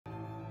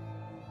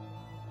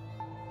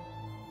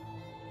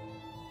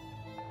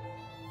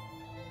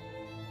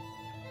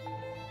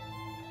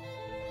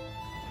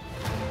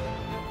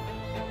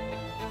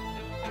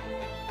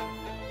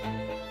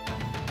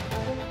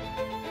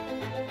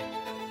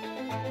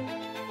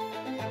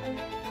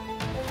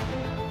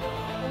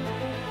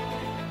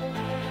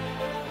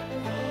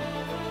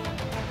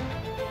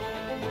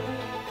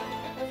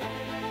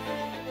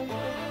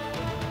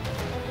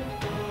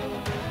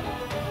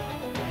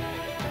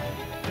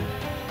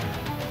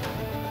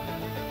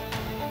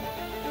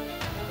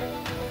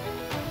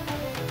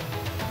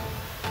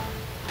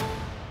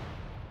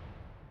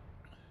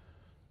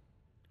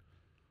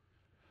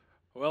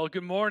Well,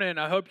 good morning.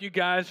 I hope you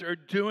guys are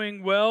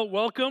doing well.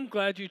 Welcome.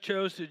 Glad you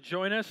chose to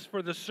join us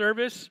for the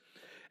service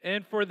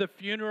and for the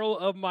funeral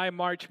of my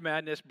March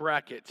Madness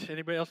bracket.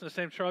 Anybody else in the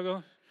same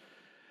struggle?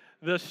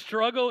 The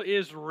struggle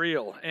is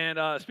real. And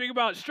speaking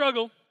about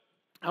struggle,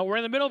 we're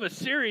in the middle of a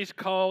series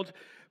called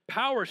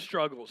Power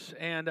Struggles.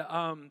 And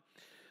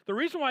the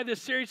reason why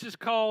this series is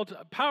called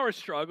Power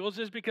Struggles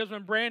is because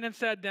when Brandon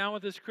sat down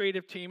with his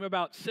creative team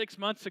about 6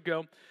 months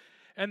ago,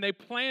 and they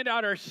planned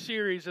out our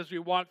series as we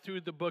walked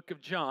through the book of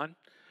John.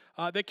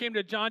 They came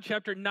to John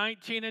chapter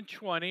 19 and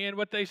 20, and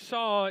what they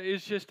saw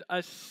is just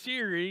a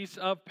series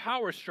of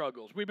power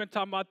struggles. We've been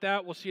talking about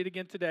that. We'll see it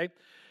again today.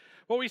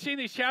 What we see in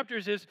these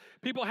chapters is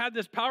people have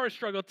this power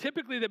struggle,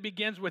 typically that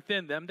begins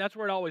within them. That's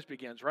where it always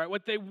begins, right?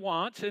 What they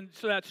want, and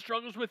so that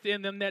struggles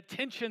within them, that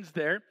tension's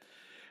there.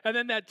 And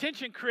then that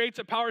tension creates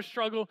a power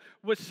struggle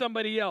with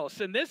somebody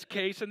else. In this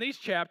case, in these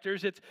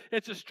chapters,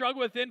 it's a struggle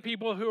within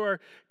people who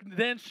are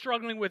then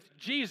struggling with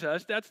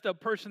Jesus. That's the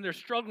person they're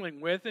struggling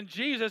with. And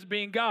Jesus,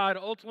 being God,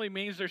 ultimately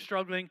means they're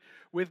struggling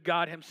with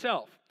God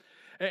himself.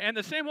 And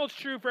the same holds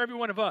true for every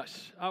one of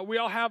us. We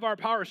all have our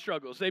power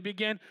struggles. They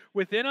begin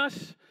within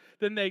us,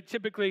 then they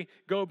typically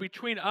go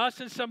between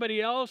us and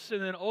somebody else,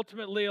 and then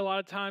ultimately, a lot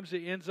of times,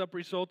 it ends up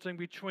resulting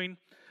between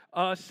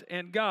us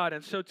and God.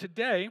 And so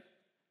today,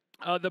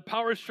 the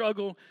power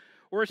struggle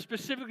we're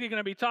specifically going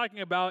to be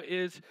talking about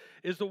is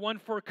the one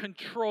for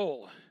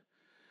control.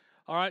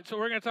 All right, so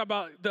we're going to talk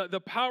about the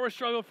power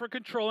struggle for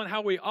control and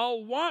how we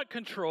all want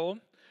control,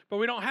 but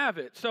we don't have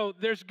it. So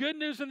there's good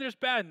news and there's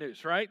bad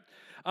news, right?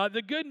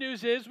 The good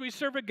news is we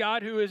serve a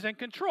God who is in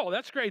control.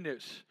 That's great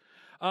news.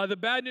 The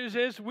bad news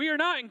is we are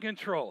not in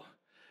control,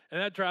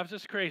 and that drives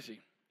us crazy.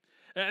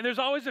 And there's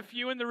always a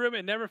few in the room,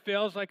 it never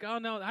fails, like, oh,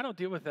 no, I don't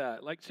deal with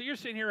that. Like, so you're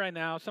sitting here right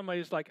now,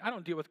 somebody's like, I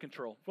don't deal with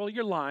control. Well,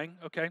 you're lying,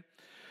 okay?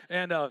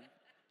 And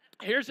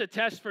here's a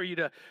test for you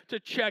to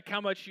check how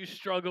much you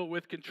struggle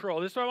with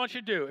control. This is what I want you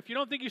to do. If you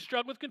don't think you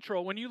struggle with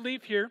control, when you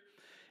leave here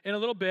in a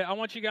little bit, I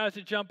want you guys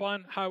to jump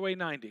on Highway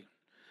 90.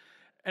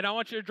 And I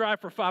want you to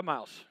drive for 5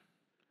 miles.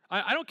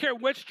 I don't care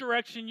which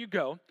direction you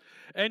go.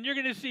 And you're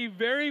going to see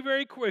very,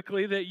 very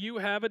quickly that you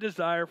have a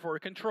desire for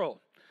control.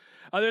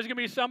 There's going to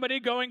be somebody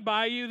going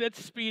by you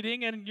that's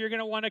speeding, and you're going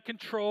to want to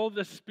control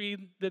the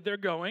speed that they're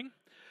going.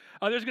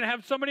 There's going to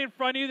have somebody in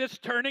front of you that's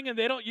turning, and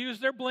they don't use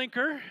their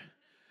blinker.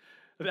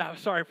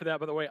 Sorry for that,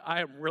 by the way.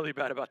 I am really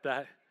bad about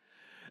that.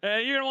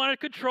 And you're going to want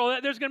to control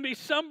that. There's going to be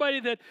somebody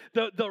that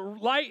the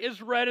light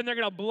is red, and they're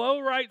going to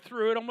blow right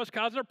through it, almost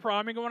causing a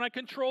problem. You're going to want to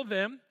control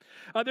them.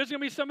 There's going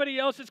to be somebody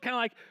else that's kind of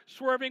like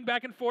swerving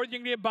back and forth. You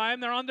can get by them.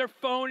 They're on their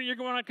phone, and you're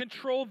going to want to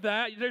control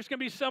that. There's going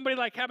to be somebody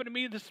like happened to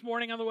me this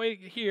morning on the way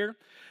here.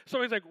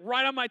 Somebody's like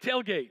right on my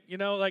tailgate,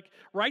 like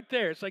right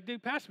there. It's like,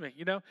 dude, pass me,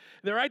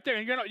 They're right there,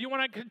 and you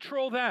want to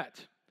control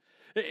that.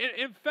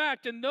 In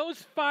fact, in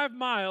those 5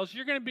 miles,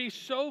 you're going to be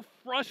so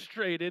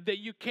frustrated that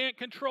you can't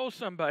control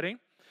somebody.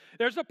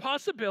 There's a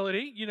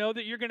possibility,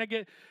 that you're going to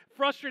get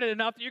frustrated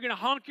enough that you're going to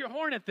honk your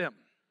horn at them.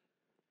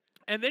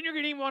 And then you're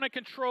going to even want to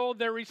control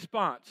their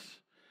response.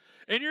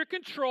 In your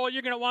control,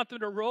 you're going to want them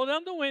to roll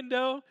down the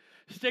window,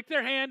 stick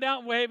their hand out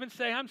and wave and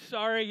say, I'm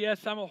sorry,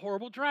 yes, I'm a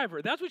horrible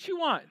driver. That's what you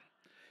want.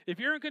 If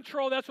you're in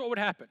control, that's what would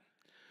happen.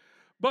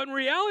 But in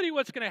reality,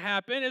 what's going to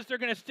happen is they're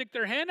going to stick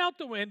their hand out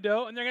the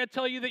window and they're going to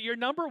tell you that you're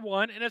number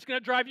one, and it's going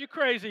to drive you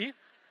crazy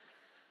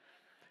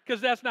because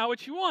that's not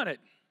what you wanted.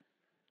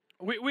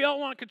 We all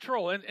want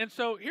control. And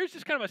so here's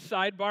just kind of a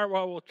sidebar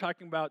while we're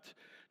talking about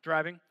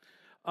driving.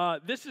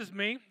 This is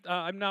me.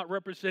 I'm not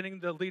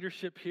representing the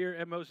leadership here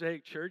at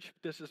Mosaic Church.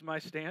 This is my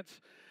stance.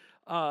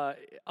 A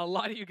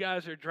lot of you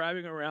guys are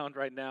driving around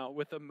right now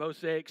with a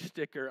Mosaic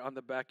sticker on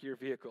the back of your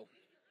vehicle.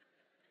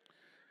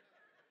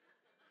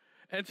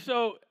 And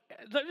so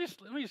let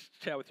me just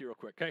chat with you real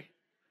quick, okay?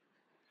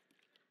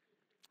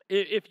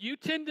 If you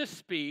tend to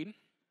speed,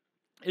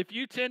 if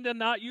you tend to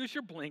not use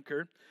your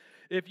blinker,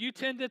 if you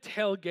tend to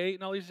tailgate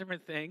and all these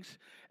different things,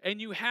 and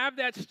you have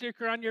that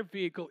sticker on your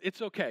vehicle,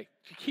 it's okay.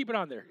 Keep it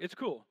on there. It's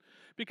cool.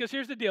 Because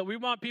here's the deal. We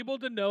want people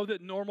to know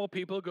that normal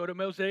people go to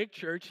Mosaic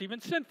Church, even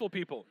sinful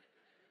people.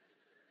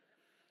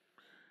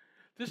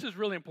 This is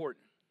really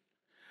important.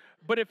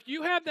 But if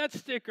you have that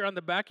sticker on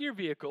the back of your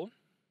vehicle,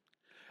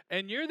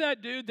 and you're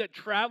that dude that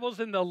travels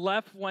in the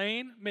left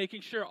lane,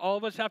 making sure all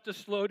of us have to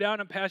slow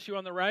down and pass you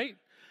on the right,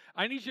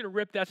 I need you to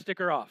rip that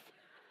sticker off.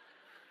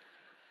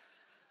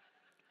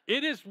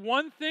 It is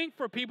one thing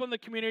for people in the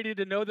community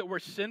to know that we're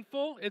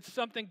sinful. It's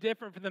something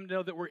different for them to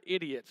know that we're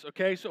idiots,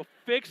 okay? So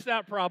fix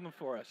that problem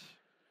for us.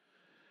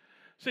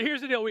 So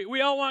here's the deal.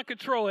 We all want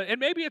control. And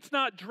maybe it's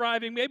not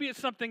driving. Maybe it's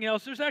something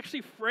else. There's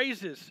actually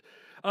phrases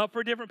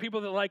for different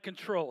people that like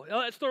control.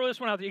 Let's throw this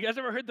one out there. You guys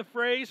ever heard the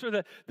phrase or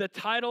the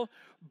title,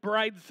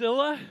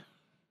 Bridezilla?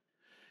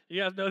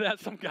 You guys know that?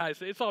 Some guys,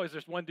 it's always,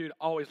 there's one dude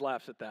always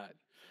laughs at that.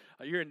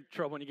 You're in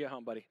trouble when you get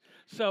home, buddy.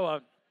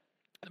 So,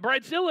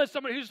 Bridezilla is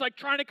somebody who's like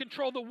trying to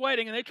control the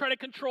wedding, and they try to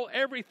control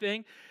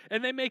everything,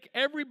 and they make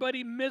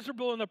everybody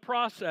miserable in the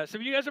process.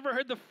 Have you guys ever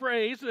heard the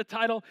phrase, the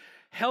title,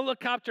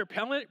 helicopter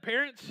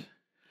parents?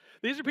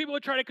 These are people who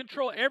try to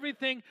control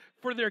everything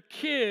for their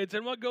kids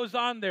and what goes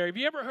on there. Have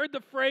you ever heard the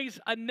phrase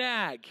a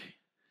nag?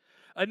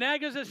 A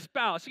nag is a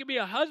spouse. It can be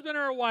a husband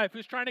or a wife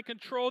who's trying to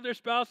control their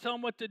spouse, tell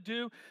them what to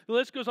do. The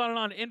list goes on and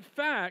on. In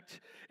fact,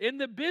 in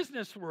the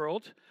business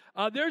world,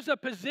 there's a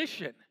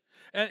position,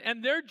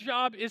 and their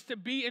job is to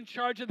be in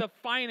charge of the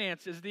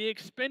finances, the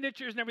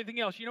expenditures, and everything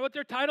else. You know what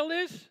their title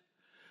is?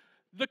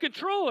 The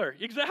controller,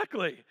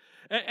 exactly.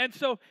 And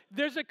so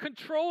there's a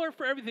controller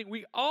for everything.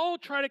 We all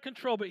try to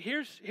control, but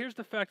here's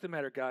the fact of the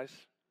matter, guys.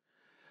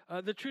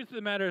 The truth of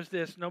the matter is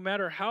this: no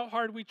matter how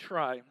hard we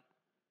try,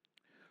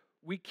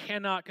 we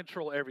cannot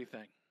control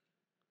everything.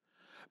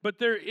 But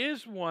there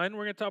is one,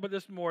 we're going to talk about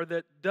this more,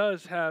 that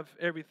does have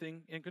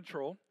everything in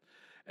control.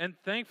 And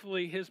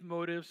thankfully, his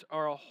motives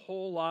are a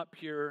whole lot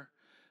purer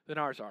than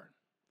ours are.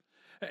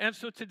 And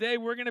so today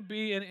we're going to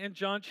be in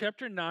John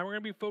chapter 9. We're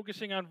going to be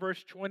focusing on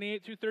verse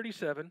 28 through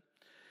 37.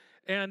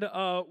 And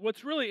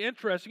what's really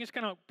interesting, just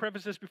kind of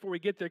preface this before we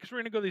get there, because we're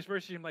going to go to these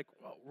verses and you're like,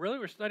 well, really?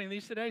 We're studying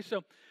these today?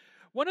 So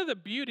one of the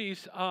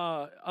beauties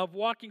of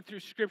walking through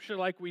Scripture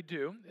like we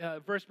do,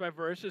 verse by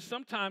verse, is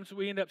sometimes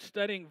we end up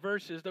studying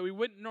verses that we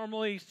wouldn't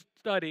normally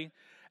study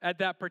at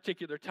that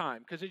particular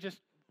time, because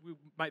we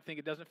might think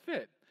it doesn't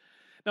fit.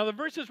 Now, the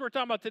verses we're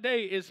talking about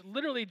today is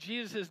literally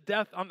Jesus'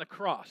 death on the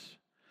cross.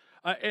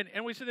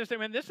 And we sit there and say,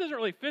 man, this doesn't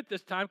really fit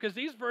this time, because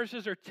these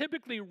verses are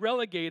typically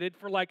relegated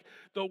for like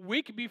the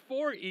week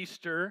before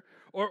Easter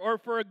or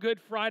for a Good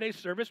Friday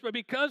service. But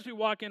because we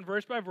walk in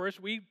verse by verse,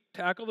 we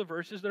tackle the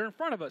verses that are in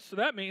front of us. So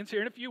that means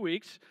here in a few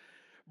weeks,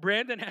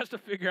 Brandon has to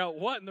figure out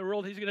what in the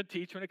world he's going to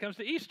teach when it comes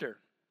to Easter.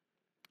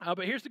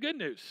 But here's the good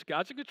news.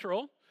 God's in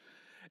control,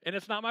 and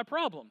it's not my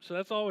problem. So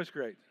that's always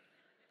great.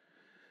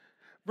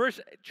 Verse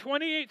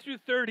 28 through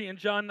 30 in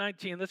John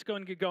 19. Let's go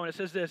and get going. It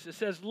says this. It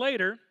says,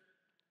 later,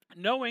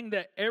 knowing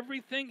that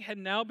everything had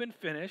now been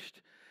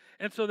finished,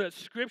 and so that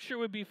Scripture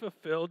would be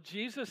fulfilled,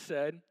 Jesus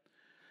said,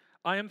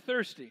 I am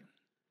thirsty.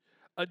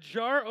 A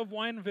jar of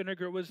wine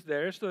vinegar was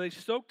there, so they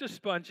soaked a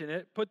sponge in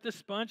it, put the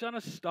sponge on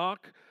a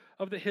stalk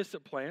of the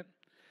hyssop plant,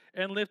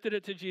 and lifted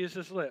it to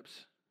Jesus'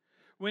 lips.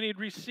 When he had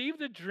received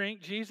the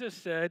drink, Jesus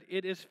said,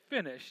 it is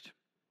finished.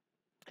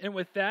 And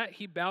with that,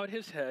 he bowed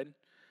his head,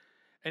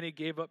 and he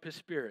gave up his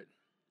spirit.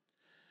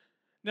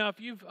 Now, if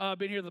you've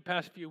been here the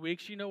past few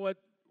weeks, you know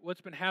what's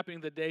been happening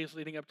the days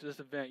leading up to this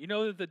event. You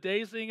know that the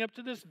days leading up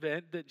to this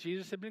event that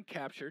Jesus had been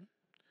captured.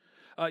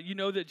 You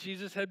know that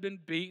Jesus had been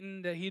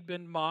beaten, that he'd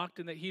been mocked,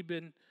 and that he'd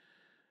been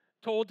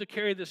told to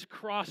carry this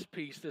cross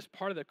piece, this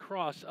part of the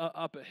cross,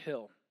 up a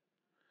hill.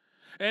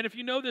 And if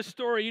you know this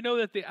story, you know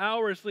that the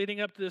hours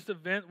leading up to this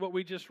event, what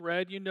we just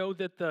read, you know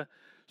that the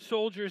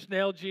soldiers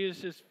nailed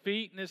Jesus'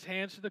 feet and his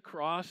hands to the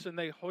cross, and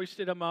they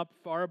hoisted him up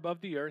far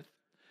above the earth.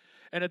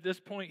 And at this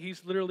point,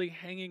 he's literally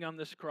hanging on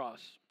this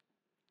cross.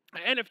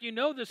 And if you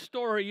know the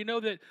story, you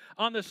know that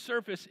on the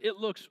surface, it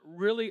looks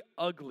really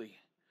ugly.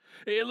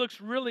 It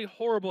looks really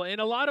horrible. In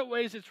a lot of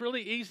ways, it's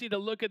really easy to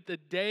look at the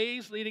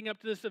days leading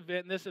up to this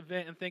event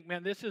and think,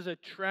 man, this is a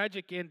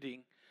tragic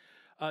ending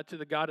to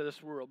the God of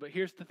this world. But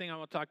here's the thing I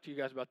want to talk to you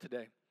guys about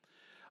today.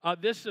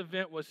 This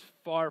event was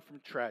far from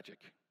tragic.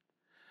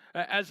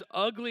 As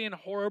ugly and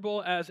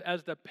horrible as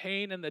the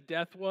pain and the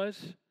death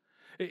was,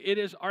 it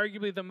is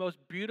arguably the most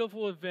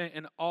beautiful event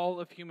in all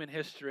of human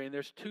history. And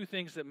there's two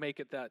things that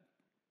make it that.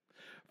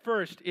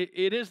 First,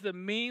 it is the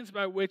means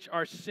by which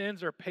our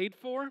sins are paid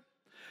for,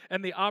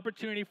 and the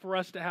opportunity for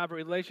us to have a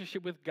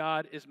relationship with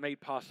God is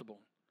made possible.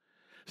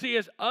 See,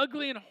 as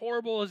ugly and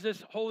horrible as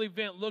this whole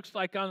event looks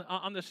like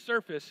on the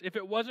surface, if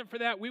it wasn't for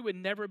that, we would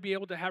never be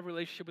able to have a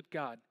relationship with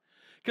God,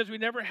 because we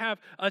never have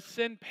a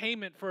sin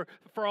payment for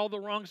all the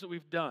wrongs that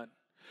we've done.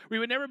 We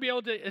would never be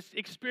able to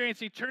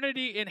experience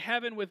eternity in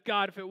heaven with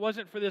God if it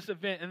wasn't for this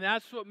event, and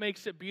that's what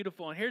makes it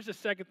beautiful. And here's the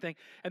second thing,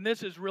 and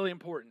this is really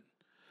important.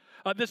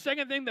 The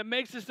second thing that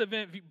makes this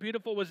event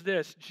beautiful was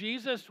this: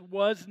 Jesus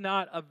was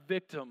not a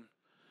victim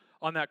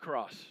on that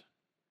cross.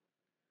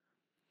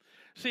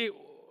 See,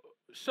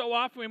 so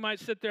often we might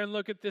sit there and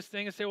look at this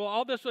thing and say, well,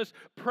 all this was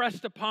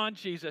pressed upon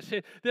Jesus.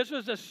 This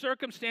was a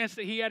circumstance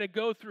that he had to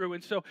go through.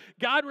 And so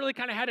God really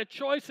kind of had a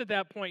choice at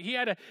that point. He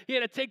had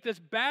to take this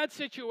bad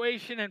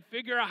situation and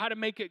figure out how to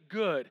make it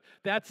good.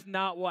 That's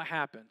not what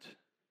happened.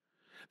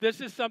 This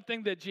is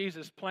something that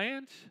Jesus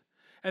planned,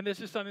 and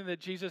this is something that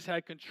Jesus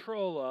had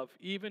control of,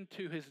 even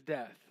to his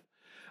death.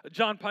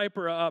 John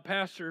Piper, a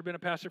pastor, been a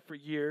pastor for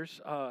years,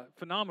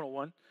 phenomenal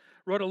one,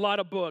 wrote a lot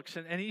of books,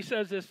 and he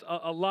says this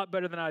a lot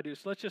better than I do.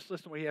 So let's just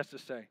listen to what he has to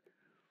say.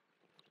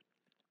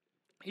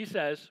 He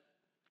says,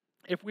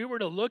 if we were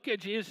to look at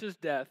Jesus'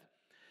 death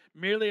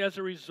merely as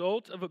a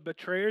result of a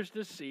betrayer's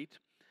deceit,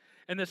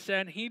 and the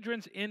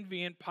Sanhedrin's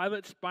envy and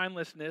Pilate's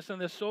spinelessness,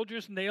 and the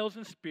soldier's nails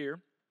and spear,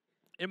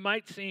 it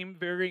might seem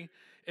very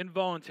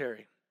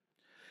involuntary.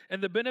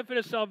 And the benefit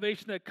of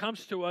salvation that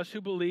comes to us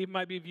who believe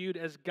might be viewed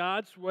as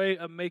God's way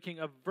of making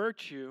a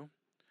virtue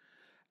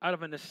out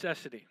of a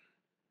necessity.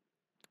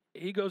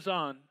 He goes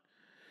on.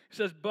 He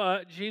says,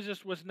 but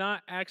Jesus was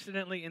not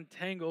accidentally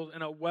entangled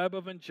in a web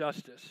of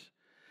injustice.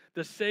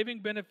 The saving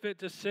benefit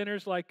to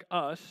sinners like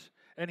us,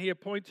 and he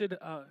appointed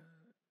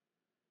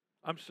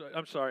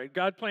I'm sorry.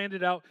 God planned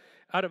it out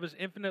of his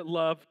infinite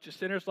love to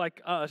sinners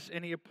like us,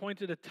 and he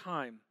appointed a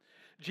time.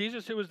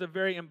 Jesus, who was the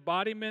very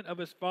embodiment of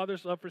his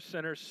Father's love for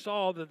sinners,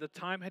 saw that the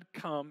time had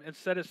come and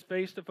set his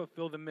face to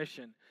fulfill the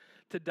mission,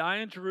 to die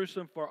in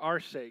Jerusalem for our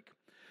sake.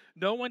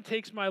 No one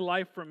takes my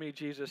life from me,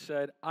 Jesus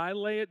said. I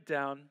lay it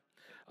down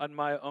on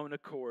my own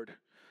accord.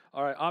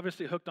 All right,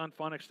 obviously Hooked on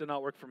Phonics did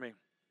not work for me.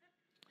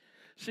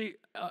 See,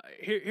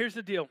 here's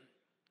the deal.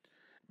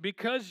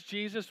 Because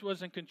Jesus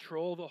was in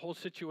control of the whole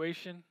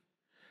situation,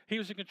 he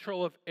was in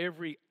control of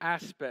every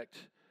aspect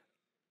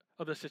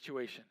of the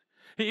situation.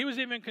 He was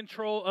even in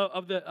control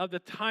of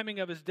the timing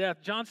of his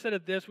death. John said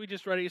it this, we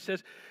just read it. He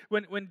says,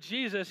 when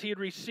Jesus, he had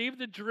received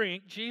the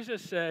drink,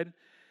 Jesus said,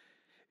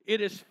 "It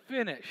is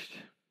finished."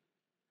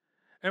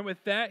 And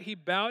with that, he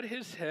bowed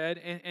his head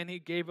and he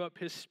gave up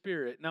his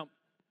spirit. Now,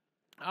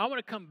 I want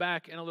to come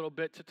back in a little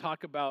bit to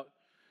talk about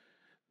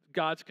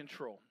God's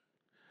control.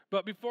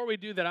 But before we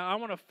do that, I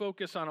want to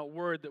focus on a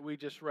word that we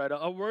just read,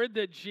 a word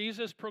that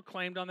Jesus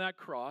proclaimed on that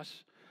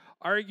cross,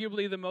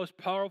 arguably the most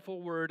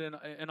powerful word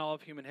in all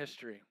of human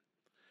history.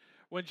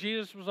 When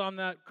Jesus was on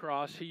that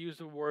cross, he used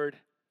the word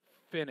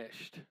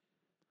finished. Did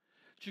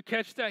you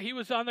catch that? He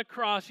was on the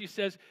cross. He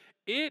says,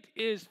 "It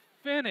is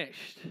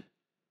finished."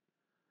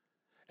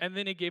 And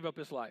then he gave up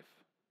his life.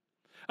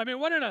 I mean,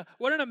 what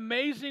an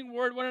amazing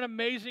word, what an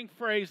amazing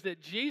phrase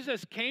that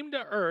Jesus came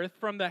to earth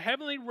from the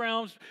heavenly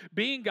realms,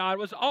 being God,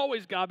 was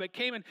always God, but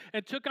came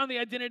and took on the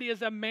identity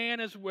as a man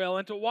as well,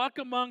 and to walk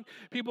among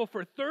people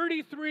for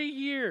 33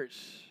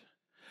 years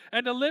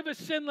and to live a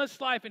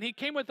sinless life. And he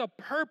came with a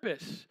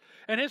purpose,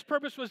 and his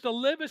purpose was to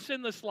live a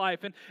sinless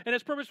life, and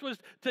his purpose was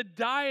to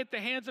die at the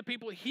hands of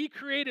people he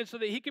created so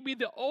that he could be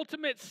the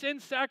ultimate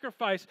sin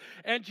sacrifice.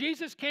 And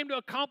Jesus came to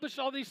accomplish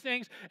all these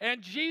things,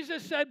 and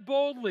Jesus said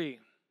boldly,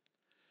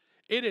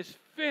 "It is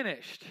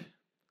finished."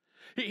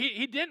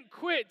 He didn't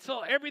quit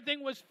till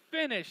everything was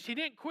finished. He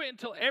didn't quit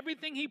until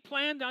everything he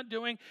planned on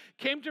doing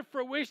came to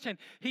fruition.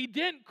 He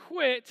didn't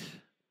quit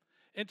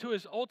until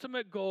his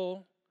ultimate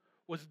goal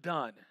was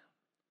done.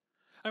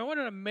 I mean, what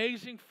an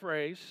amazing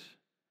phrase.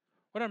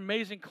 What an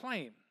amazing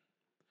claim.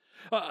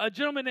 A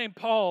gentleman named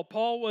Paul.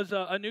 Paul was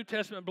a New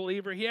Testament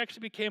believer. He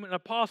actually became an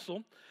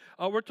apostle.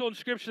 We're told in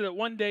Scripture that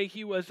one day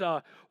he was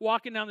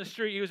walking down the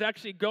street. He was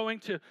actually going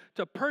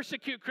to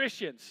persecute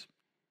Christians.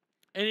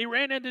 And he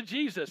ran into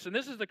Jesus. And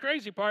this is the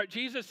crazy part.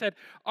 Jesus had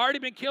already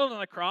been killed on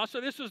the cross.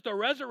 So this was the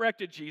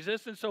resurrected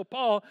Jesus. And so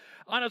Paul,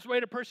 on his way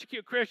to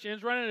persecute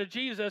Christians, ran into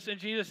Jesus. And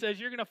Jesus says,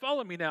 "You're going to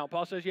follow me now."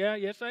 Paul says,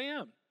 "Yes, I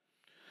am."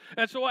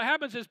 And so what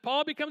happens is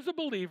Paul becomes a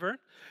believer.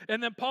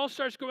 And then Paul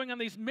starts going on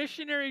these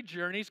missionary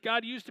journeys.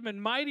 God used him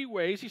in mighty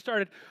ways. He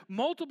started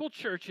multiple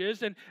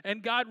churches.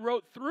 And God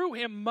wrote through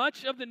him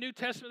much of the New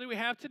Testament that we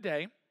have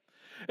today.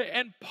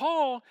 And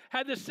Paul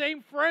had the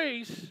same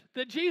phrase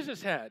that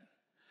Jesus had.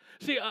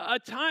 See, a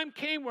time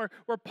came where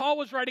Paul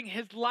was writing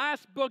his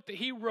last book that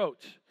he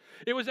wrote.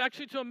 It was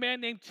actually to a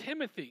man named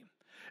Timothy.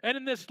 And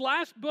in this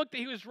last book that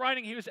he was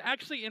writing, he was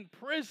actually in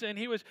prison.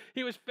 He was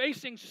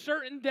facing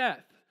certain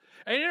death.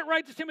 And he didn't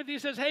write to Timothy. He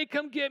says, "Hey,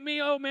 come get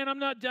me. Oh, man, I'm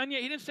not done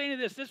yet." He didn't say any of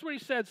this. This is what he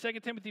said,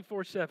 2 Timothy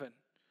 4:7.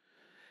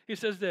 He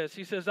says this.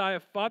 He says, "I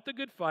have fought the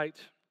good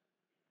fight.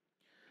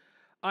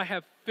 I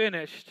have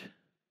finished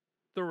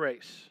the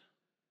race.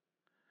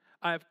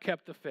 I have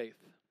kept the faith."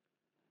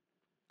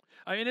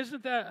 I mean,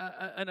 isn't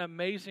that an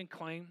amazing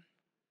claim?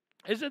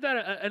 Isn't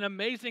that an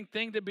amazing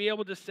thing to be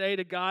able to say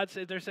to God?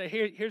 Say,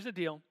 here's the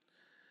deal.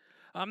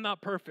 I'm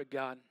not perfect,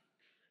 God.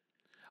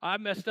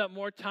 I've messed up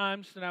more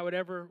times than I would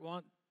ever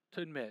want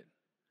to admit.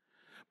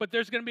 But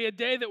there's going to be a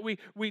day that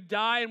we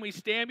die and we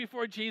stand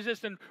before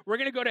Jesus, and we're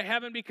going to go to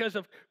heaven because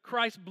of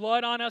Christ's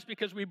blood on us,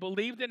 because we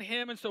believed in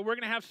him, and so we're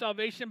going to have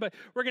salvation, but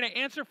we're going to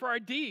answer for our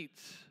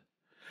deeds.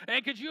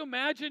 And could you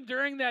imagine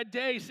during that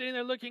day sitting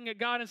there looking at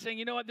God and saying,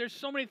 "You know what, there's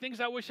so many things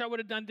I wish I would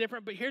have done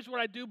different, but here's what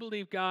I do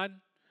believe,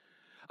 God.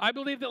 I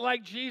believe that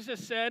like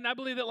Jesus said, and I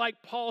believe that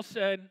like Paul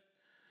said,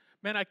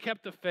 man, I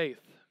kept the faith.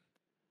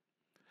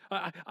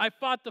 I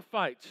fought the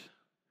fight.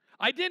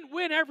 I didn't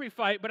win every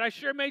fight, but I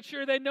sure made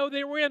sure they know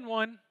they were in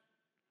one.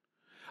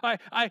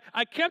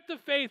 I kept the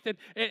faith,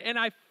 and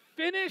I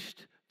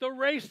finished the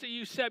race that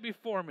you set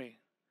before me."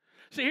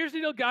 See, here's the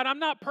deal, God. I'm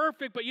not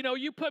perfect, but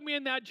you put me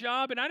in that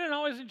job, and I didn't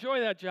always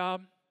enjoy that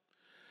job.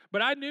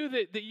 But I knew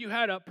that you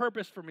had a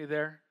purpose for me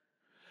there.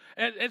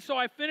 And so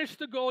I finished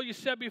the goal you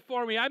set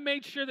before me. I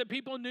made sure that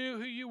people knew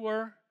who you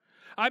were.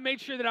 I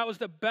made sure that I was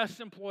the best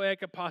employee I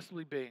could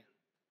possibly be.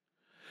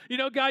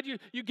 God,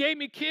 you gave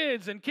me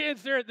kids, and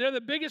kids, they're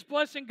the biggest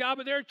blessing, God,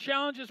 but they're a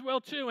challenge as well,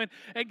 too.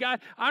 And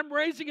God, I'm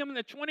raising them in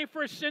the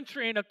 21st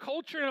century in a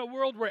culture, in a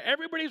world where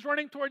everybody's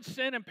running towards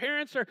sin, and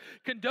parents are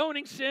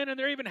condoning sin, and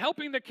they're even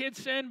helping their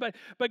kids sin.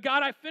 But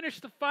God, I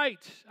finished the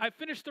fight. I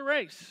finished the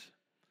race.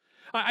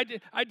 I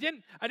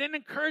didn't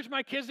encourage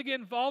my kids to get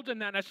involved in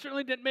that, and I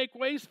certainly didn't make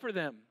ways for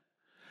them.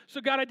 So,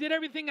 God, I did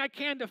everything I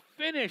can to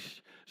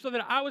finish so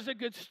that I was a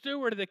good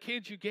steward of the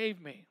kids you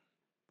gave me.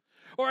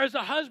 Or as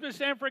a husband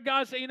stand for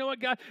God, say, you know what,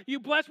 God, you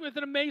blessed me with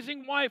an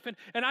amazing wife,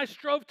 and I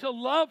strove to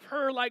love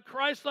her like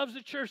Christ loves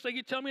the church, like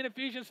you tell me in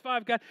Ephesians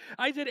 5. God,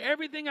 I did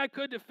everything I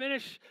could to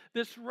finish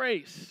this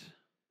race.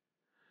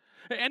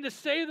 And to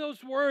say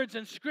those words,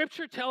 and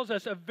Scripture tells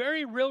us a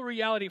very real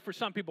reality for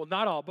some people,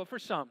 not all, but for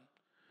some.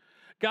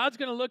 God's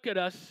going to look at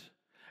us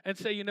and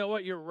say, you know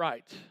what, you're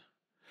right.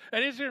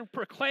 And He's going to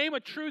proclaim a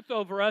truth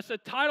over us, a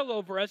title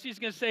over us. He's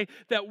going to say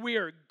that we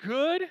are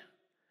good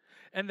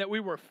and that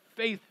we were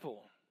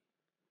faithful.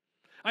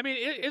 I mean,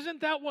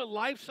 isn't that what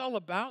life's all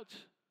about?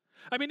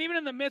 I mean, even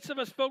in the midst of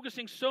us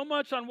focusing so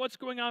much on what's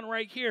going on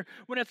right here,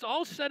 when it's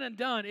all said and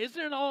done, isn't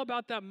it all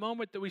about that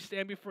moment that we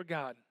stand before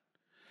God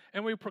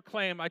and we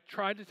proclaim, I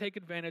tried to take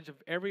advantage of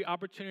every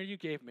opportunity you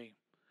gave me.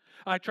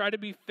 I tried to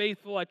be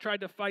faithful. I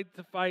tried to fight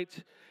the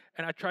fight,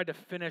 and I tried to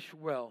finish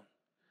well.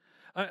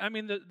 I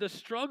mean, the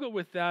struggle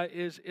with that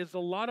is a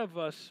lot of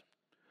us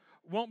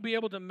won't be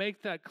able to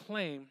make that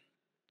claim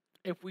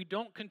if we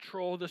don't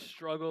control the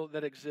struggle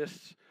that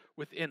exists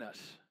within us.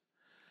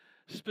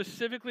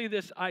 Specifically,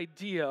 this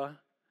idea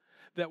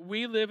that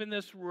we live in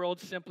this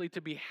world simply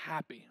to be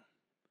happy.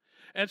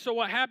 And so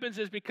what happens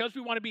is, because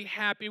we want to be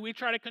happy, we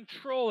try to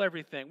control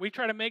everything. We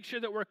try to make sure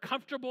that we're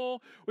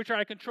comfortable. We try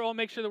to control,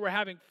 make sure that we're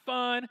having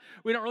fun.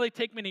 We don't really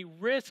take many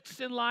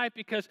risks in life,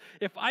 because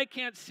if I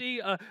can't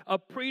see a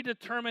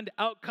predetermined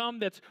outcome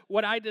that's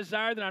what I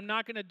desire, then I'm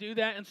not going to do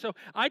that. And so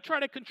I try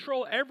to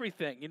control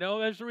everything. You know,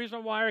 there's the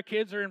reason why our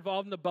kids are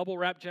involved in the bubble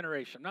wrap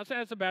generation. I'm not saying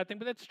that's a bad thing,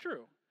 but that's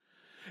true.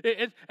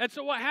 And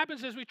so what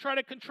happens is we try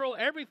to control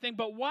everything,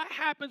 but what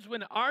happens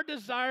when our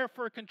desire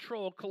for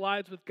control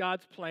collides with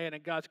God's plan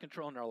and God's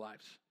control in our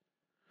lives?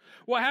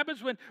 What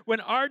happens when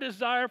our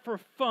desire for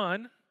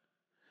fun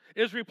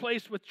is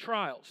replaced with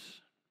trials?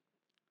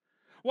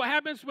 What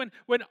happens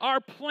when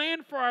our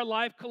plan for our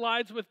life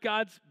collides with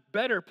God's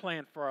better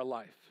plan for our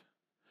life?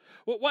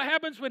 What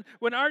happens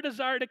when our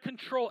desire to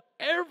control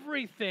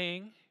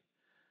everything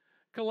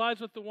collides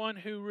with the one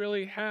who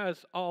really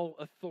has all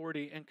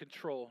authority and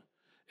control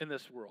in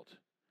this world?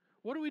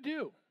 What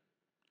do?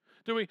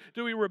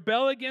 Do we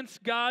rebel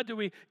against God? Do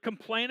we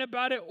complain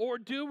about it? Or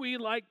do we,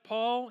 like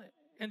Paul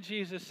and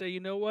Jesus, say,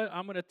 you know what?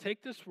 I'm going to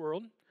take this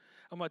world.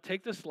 I'm going to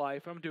take this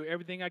life. I'm going to do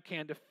everything I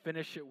can to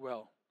finish it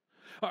well.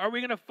 Are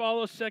we going to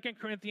follow 2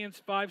 Corinthians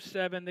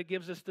 5:7 that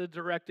gives us the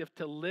directive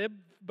to live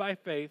by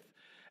faith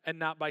and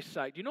not by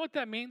sight? Do you know what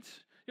that means?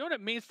 You know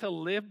what it means to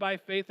live by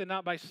faith and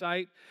not by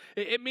sight?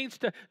 It means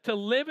to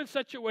live in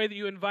such a way that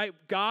you invite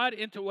God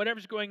into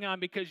whatever's going on,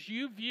 because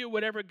you view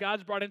whatever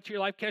God's brought into your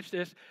life, catch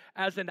this,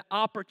 as an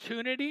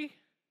opportunity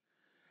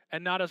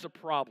and not as a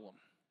problem.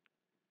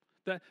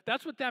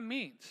 That's what that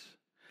means.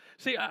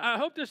 See, I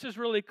hope this is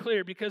really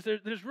clear, because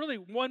there's really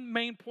one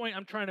main point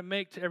I'm trying to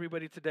make to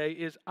everybody today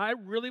is I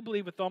really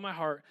believe with all my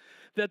heart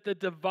that the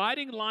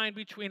dividing line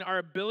between our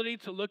ability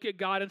to look at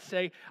God and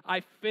say, I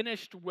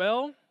finished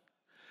well,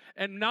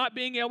 and not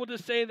being able to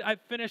say that I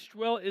finished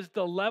well is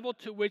the level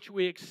to which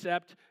we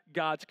accept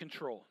God's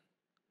control.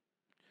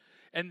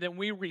 And then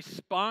we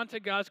respond to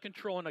God's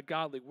control in a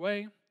godly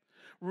way.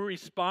 We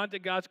respond to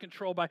God's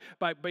control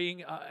by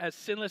being as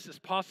sinless as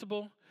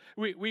possible.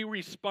 We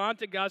respond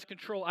to God's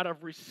control out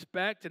of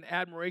respect and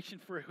admiration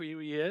for who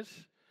He is.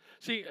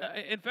 See,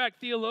 in fact,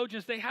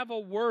 theologians, they have a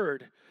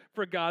word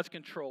for God's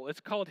control.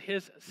 It's called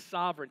His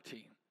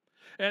sovereignty.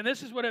 And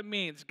this is what it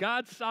means.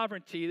 God's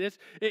sovereignty,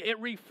 it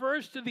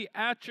refers to the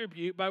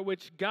attribute by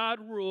which God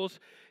rules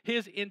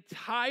His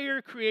entire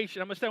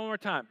creation. I'm going to say it one more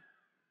time.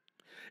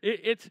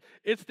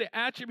 It's the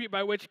attribute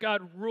by which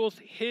God rules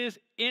His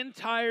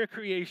entire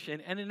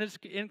creation and is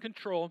in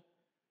control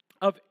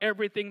of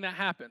everything that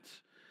happens.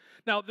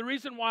 Now, the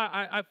reason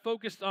why I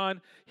focused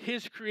on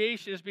His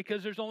creation is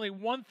because there's only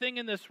one thing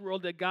in this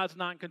world that God's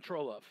not in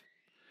control of,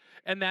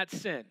 and that's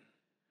sin,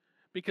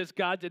 because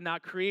God did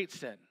not create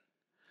sin.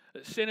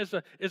 Sin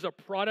is a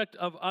product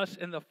of us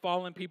and the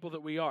fallen people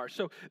that we are.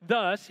 So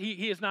thus,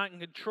 he is not in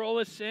control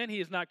of sin. He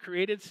has not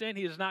created sin.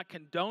 He does not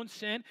condone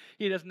sin.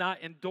 He does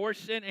not endorse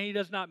sin, and He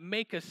does not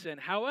make us sin.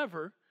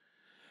 However,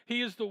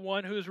 He is the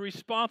one who is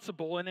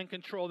responsible and in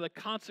control of the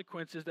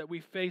consequences that we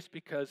face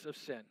because of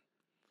sin.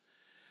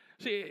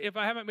 See, if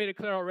I haven't made it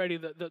clear already,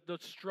 the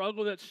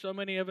struggle that so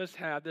many of us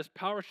have, this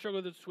power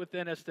struggle that's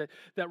within us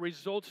that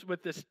results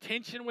with this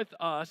tension with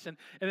us and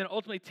then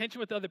ultimately tension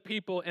with other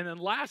people, and then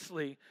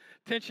lastly,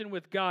 tension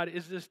with God,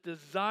 is this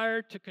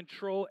desire to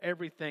control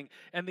everything.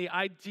 And the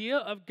idea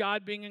of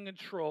God being in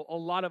control, a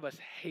lot of us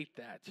hate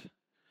that.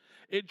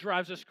 It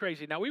drives us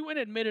crazy. Now, we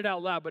wouldn't admit it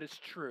out loud, but it's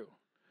true.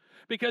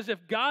 Because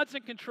if God's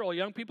in control,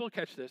 young people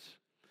catch this,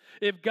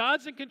 if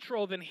God's in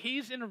control, then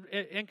He's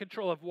in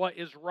control of what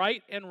is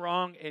right and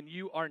wrong, and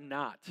you are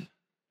not.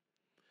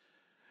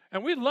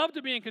 And we'd love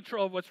to be in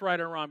control of what's right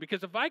or wrong,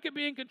 because if I could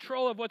be in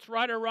control of what's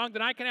right or wrong,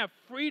 then I can have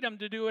freedom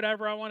to do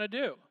whatever I want to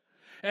do.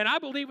 And I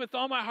believe with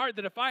all my heart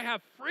that if I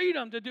have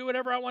freedom to do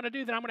whatever I want to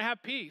do, then I'm going to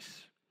have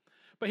peace.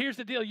 But here's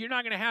the deal. You're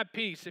not going to have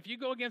peace. If you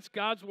go against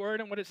God's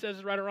word and what it says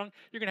is right or wrong,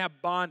 you're going to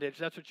have bondage.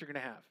 That's what you're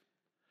going to have.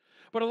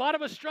 But a lot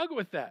of us struggle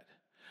with that.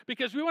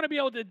 because we want to be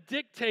able to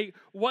dictate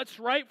what's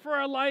right for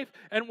our life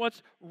and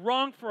what's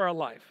wrong for our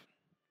life.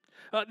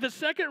 The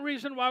second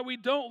reason why we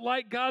don't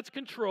like God's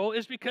control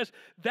is because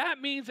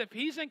that means if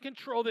He's in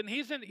control, then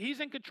He's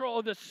in control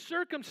of the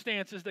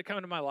circumstances that come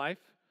into my life.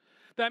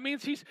 That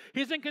means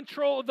He's in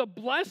control of the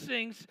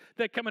blessings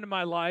that come into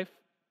my life,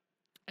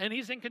 and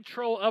He's in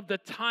control of the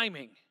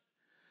timing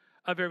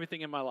of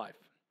everything in my life.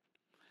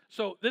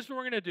 So this is what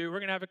we're going to do. We're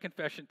going to have a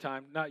confession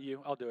time. Not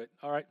you. I'll do it.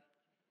 All right?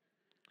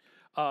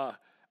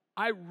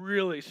 I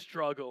really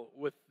struggle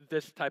with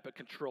this type of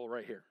control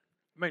right here.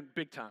 I mean,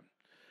 big time.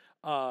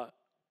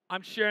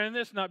 I'm sharing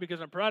this not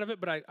because I'm proud of it,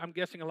 but I'm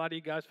guessing a lot of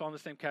you guys fall in the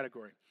same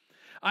category.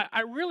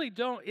 I really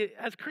don't,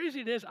 as crazy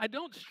as it is, I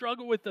don't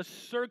struggle with the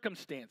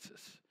circumstances.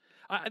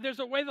 There's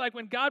a way that, like,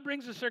 when God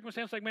brings a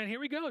circumstance, like, man, here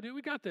we go, dude,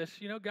 we got this.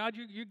 You know, God,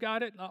 you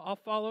got it. I'll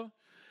follow.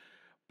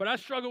 But I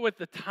struggle with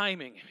the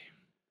timing.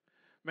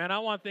 Man, I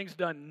want things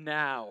done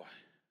now.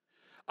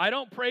 I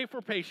don't pray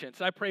for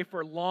patience. I pray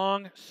for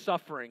long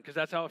suffering because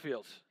that's how it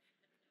feels.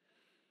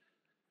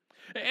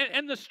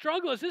 And the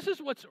struggle is, this is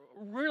what's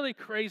really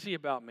crazy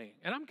about me,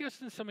 and I'm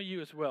guessing some of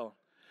you as well.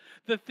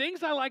 The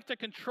things I like to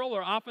control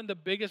are often the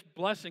biggest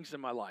blessings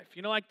in my life.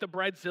 You know, like the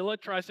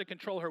bridezilla tries to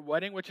control her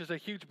wedding, which is a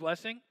huge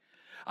blessing.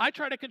 I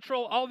try to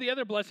control all the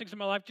other blessings in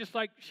my life just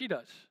like she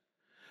does.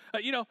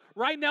 You know,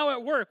 right now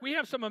at work, we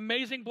have some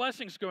amazing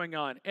blessings going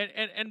on,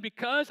 and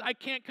because I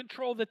can't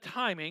control the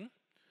timing,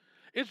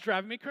 it's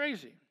driving me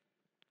crazy.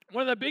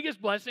 One of the biggest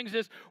blessings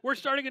is we're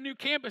starting a new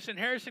campus in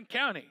Harrison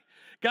County.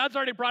 God's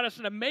already brought us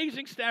an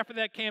amazing staff for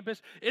that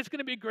campus. It's going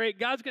to be great.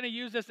 God's going to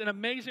use us in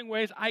amazing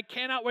ways. I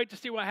cannot wait to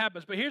see what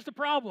happens. But here's the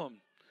problem.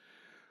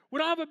 We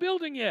don't have a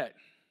building yet.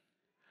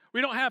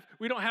 We don't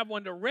have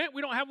one to rent.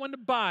 We don't have one to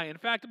buy. In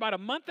fact, about a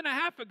month and a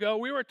half ago,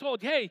 we were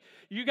told, hey,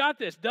 you got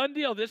this. Done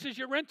deal. This is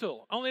your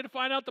rental. Only to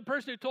find out the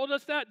person who told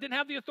us that didn't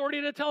have the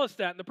authority to tell us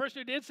that. And the person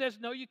who did says,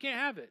 no, you can't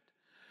have it.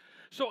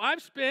 So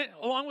I've spent,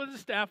 along with the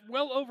staff,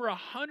 well over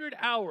 100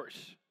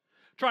 hours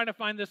trying to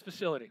find this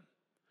facility.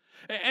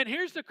 And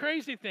here's the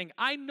crazy thing.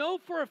 I know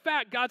for a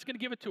fact God's going to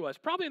give it to us,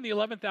 probably in the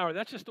 11th hour.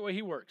 That's just the way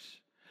He works.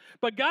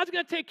 But God's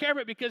going to take care of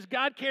it because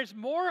God cares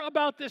more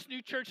about this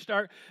new church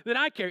start than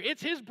I care.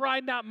 It's His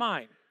bride, not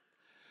mine.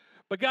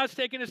 But God's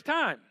taking His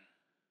time.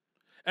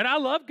 And I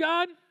love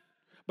God,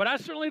 but I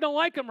certainly don't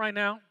like Him right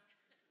now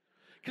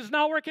because it's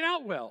not working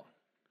out well.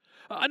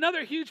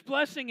 Another huge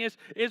blessing is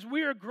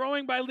we are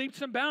growing by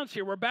leaps and bounds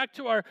here. We're back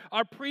to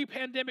our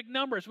pre-pandemic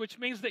numbers, which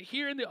means that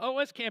here in the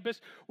OS campus,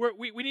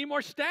 we need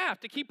more staff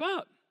to keep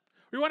up.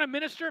 We want to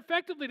minister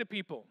effectively to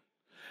people.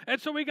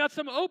 And so we got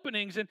some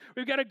openings, and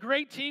we've got a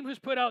great team who's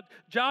put out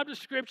job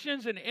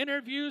descriptions and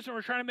interviews, and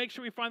we're trying to make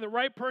sure we find the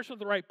right person with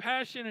the right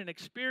passion and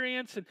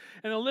experience, and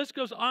the list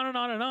goes on and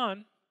on and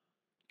on.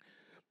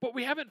 But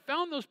we haven't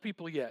found those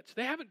people yet.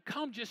 They haven't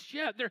come just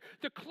yet. They're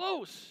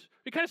close.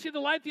 We kind of see the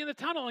light at the end of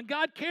the tunnel, and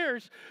God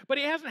cares, but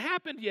it hasn't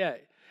happened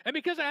yet. And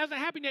because it hasn't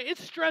happened yet,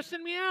 it's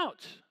stressing me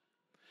out.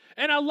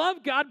 And I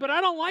love God, but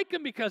I don't like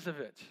Him because of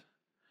it.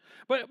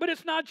 But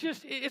it's not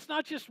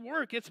just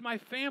work, it's my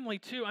family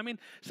too. I mean,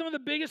 some of the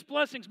biggest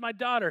blessings, my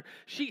daughter,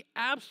 she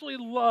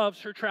absolutely loves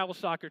her travel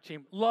soccer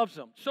team, loves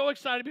them. So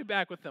excited to be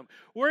back with them.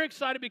 We're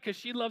excited because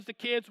she loves the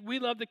kids, we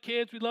love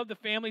the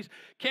families.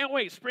 Can't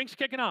wait, spring's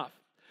kicking off.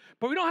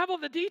 But we don't have all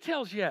the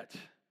details yet.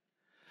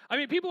 I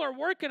mean, people are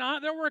working on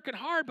it, they're working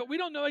hard, but we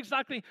don't know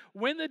exactly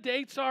when the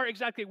dates are,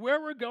 exactly where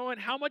we're going,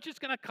 how much it's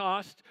going to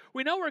cost.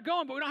 We know we're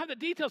going, but we don't have the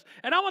details.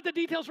 And I want the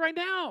details right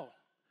now.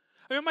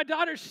 I mean, my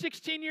daughter's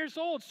 16 years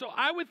old, so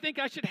I would think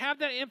I should have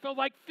that info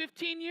like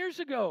 15 years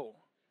ago.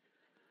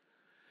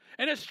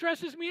 And it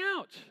stresses me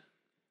out.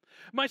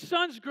 My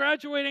son's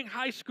graduating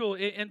high school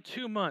in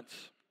 2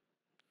 months.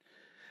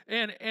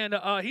 And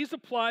he's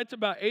applied to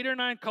about 8 or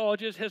 9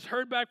 colleges, has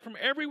heard back from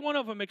every one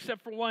of them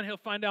except for one he'll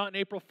find out on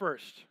April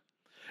 1st.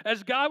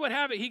 As God would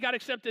have it, he got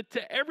accepted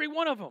to every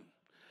one of them.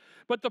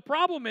 But the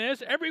problem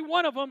is, every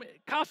one of them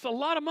costs a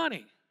lot of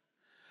money.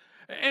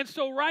 And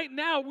so right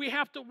now, we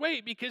have to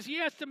wait because he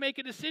has to make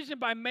a decision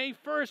by May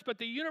 1st, but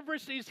the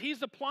universities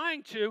he's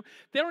applying to,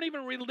 they don't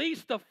even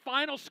release the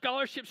final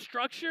scholarship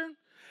structure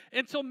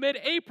until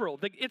mid-April.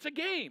 It's a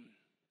game.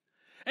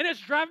 And it's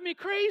driving me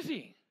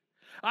crazy.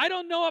 I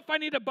don't know if I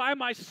need to buy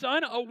my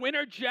son a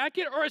winter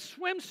jacket or a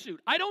swimsuit.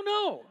 I don't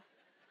know.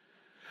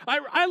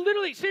 I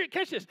literally, seriously,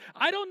 catch this.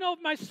 I don't know if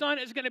my son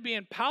is going to be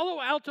in Palo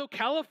Alto,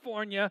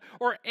 California,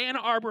 or Ann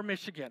Arbor,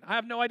 Michigan. I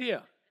have no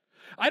idea.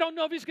 I don't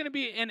know if he's going to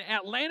be in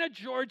Atlanta,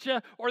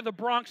 Georgia, or the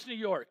Bronx, New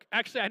York.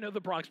 Actually, I know the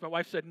Bronx. My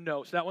wife said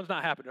no, so that one's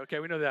not happening. Okay,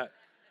 we know that.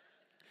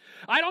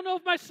 I don't know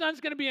if my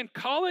son's going to be in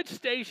College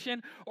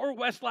Station or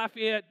West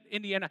Lafayette,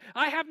 Indiana.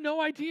 I have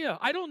no idea.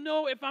 I don't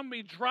know if I'm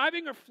going to be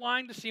driving or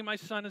flying to see my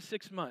son in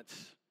 6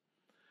 months.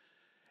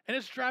 And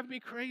it's driving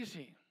me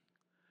crazy.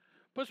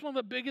 But it's one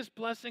of the biggest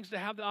blessings to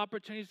have the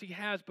opportunities he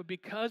has, but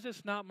because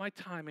it's not my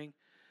timing,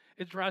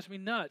 it drives me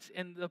nuts.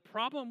 And the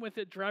problem with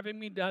it driving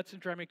me nuts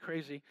and driving me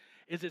crazy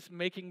is it's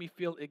making me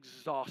feel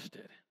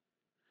exhausted.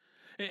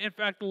 In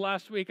fact,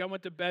 last week I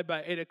went to bed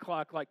by 8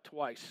 o'clock like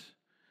twice.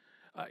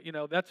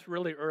 That's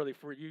really early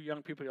for you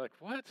young people. You're like,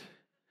 what?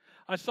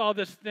 I saw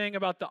this thing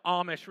about the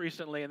Amish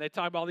recently, and they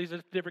talk about all these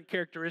different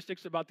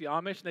characteristics about the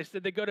Amish, and they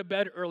said they go to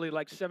bed early,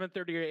 like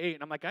 7:30 or 8,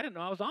 and I'm like, I didn't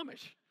know I was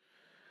Amish.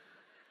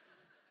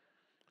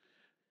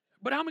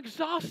 But I'm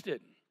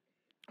exhausted.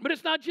 But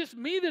it's not just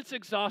me that's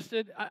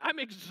exhausted. I'm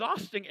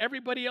exhausting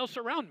everybody else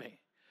around me.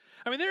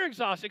 I mean, they're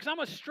exhausted because I'm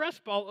a stress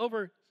ball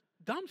over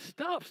dumb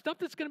stuff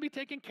that's going to be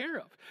taken care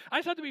of. I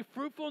just have to be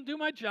fruitful and do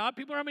my job.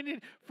 People around me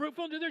need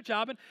fruitful and do their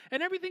job,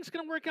 and everything's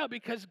going to work out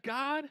because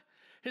God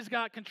has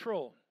got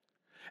control.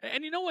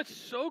 And you know what's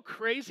so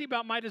crazy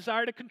about my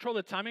desire to control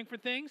the timing for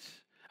things?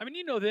 I mean,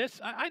 you know this.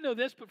 I know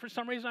this, but for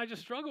some reason I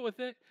just struggle with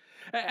it.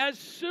 As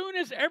soon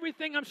as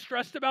everything I'm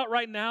stressed about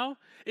right now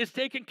is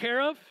taken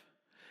care of,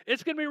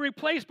 it's going to be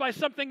replaced by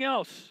something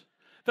else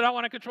that I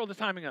want to control the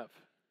timing of.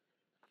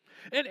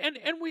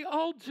 And we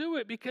all do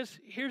it because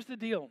here's the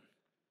deal.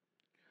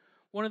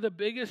 One of the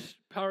biggest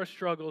power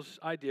struggles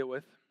I deal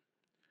with,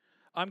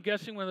 I'm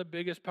guessing one of the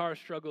biggest power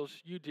struggles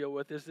you deal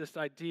with, is this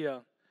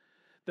idea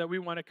that we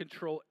want to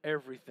control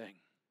everything.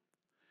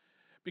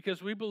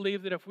 Because we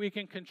believe that if we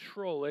can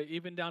control it,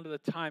 even down to the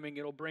timing,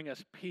 it'll bring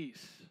us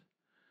peace.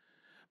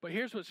 But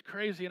here's what's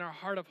crazy. In our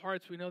heart of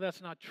hearts, we know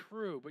that's not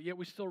true, but yet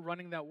we're still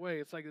running that way.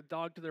 It's like a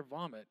dog to their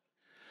vomit.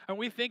 And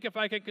we think if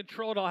I can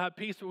control it, I'll have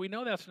peace, but we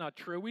know that's not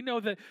true. We know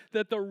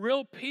that the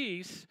real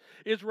peace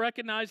is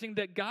recognizing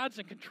that God's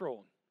in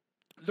control.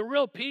 The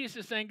real peace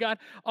is saying, God,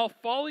 I'll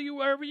follow you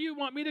wherever you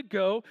want me to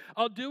go.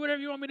 I'll do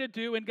whatever you want me to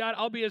do. And God,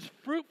 I'll be as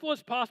fruitful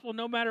as possible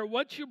no matter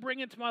what you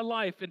bring into my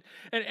life.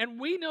 And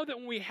we know that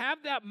when we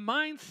have that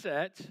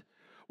mindset,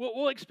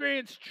 we'll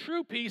experience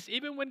true peace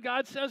even when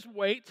God says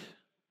wait.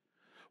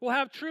 We'll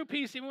have true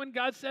peace even when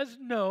God says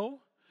no.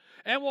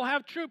 And we'll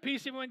have true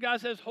peace even when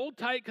God says hold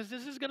tight because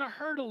this is going to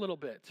hurt a little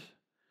bit.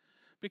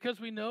 Because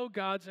we know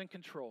God's in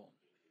control.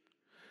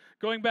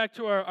 Going back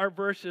to our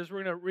verses,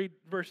 we're going to read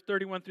verse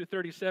 31 through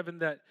 37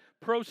 that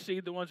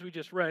precede the ones we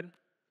just read.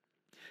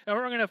 And what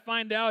we're going to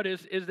find out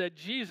is that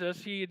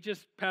Jesus, he had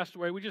just passed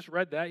away. We just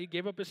read that. He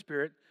gave up his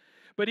spirit.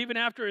 But even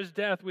after his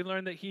death, we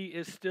learn that he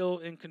is still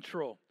in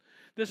control.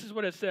 This is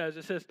what it says.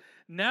 It says,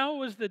 now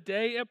was the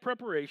day of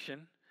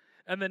preparation,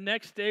 and the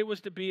next day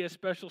was to be a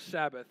special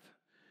Sabbath.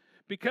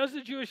 Because the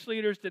Jewish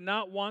leaders did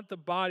not want the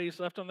bodies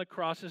left on the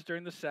crosses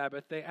during the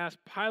Sabbath, they asked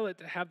Pilate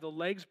to have the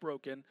legs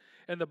broken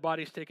and the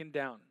bodies taken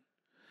down.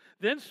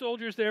 Then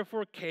soldiers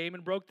therefore came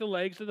and broke the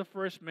legs of the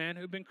first man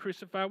who had been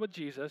crucified with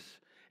Jesus,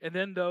 and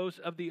then those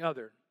of the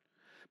other.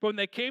 But when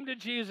they came to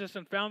Jesus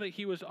and found that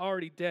he was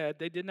already dead,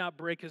 they did not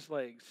break his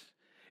legs.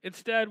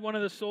 Instead, one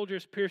of the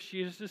soldiers pierced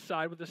Jesus'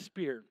 side with a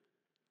spear,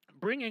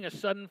 bringing a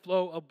sudden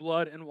flow of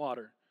blood and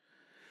water.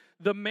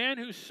 The man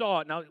who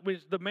saw it, now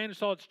the man who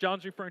saw it,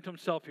 John's referring to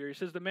himself here. He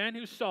says, the man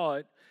who saw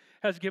it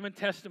has given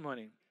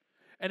testimony,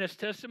 and his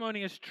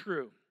testimony is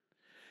true.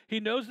 He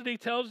knows that he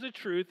tells the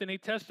truth, and he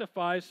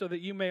testifies so that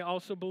you may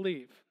also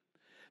believe.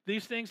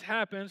 These things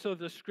happen so that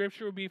the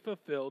scripture will be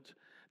fulfilled.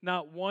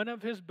 Not one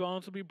of his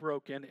bones will be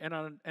broken.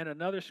 And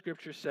another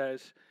scripture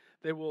says,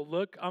 they will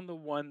look on the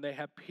one they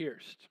have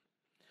pierced.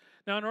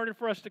 Now, in order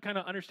for us to kind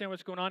of understand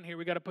what's going on here,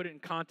 we got to put it in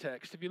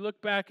context. If you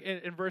look back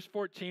in verse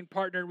 14,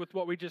 partnered with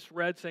what we just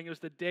read, saying it was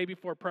the day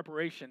before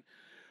preparation,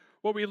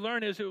 what we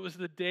learn is it was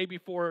the day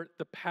before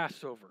the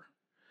Passover.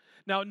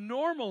 Now,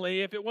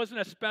 normally, if it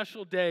wasn't a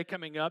special day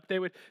coming up, they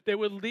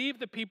would leave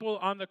the people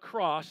on the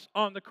cross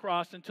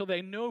until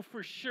they know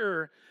for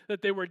sure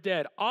that they were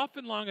dead,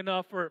 often long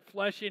enough for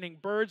flesh-eating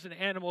birds and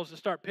animals to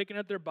start picking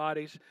at their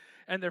bodies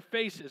and their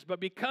faces. But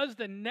because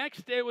the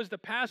next day was the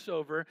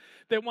Passover,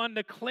 they wanted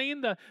to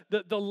clean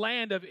the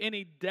land of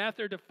any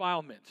death or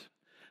defilement.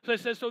 So it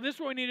says, so this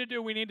is what we need to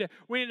do. We need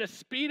to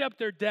speed up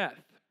their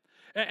death.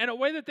 And a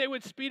way that they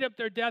would speed up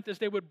their death is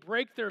they would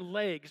break their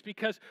legs,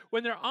 because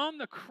when they're on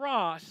the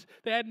cross,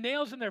 they had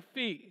nails in their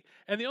feet.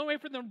 And the only way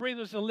for them to breathe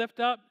was to lift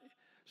up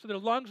so their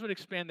lungs would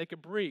expand. They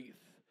could breathe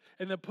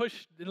and then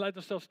push and let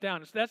themselves down.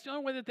 And so that's the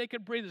only way that they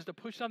could breathe, is to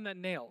push on that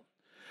nail.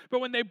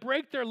 But when they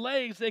break their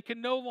legs, they can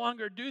no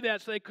longer do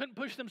that. So they couldn't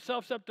push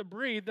themselves up to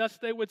breathe. Thus,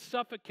 they would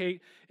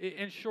suffocate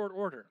in short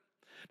order.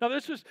 Now,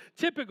 this was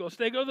typical. So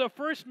they go to the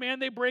first man,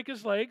 they break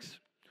his legs.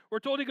 We're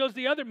told he goes to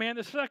the other man,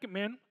 the second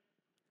man,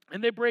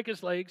 and they break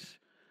his legs.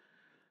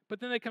 But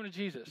then they come to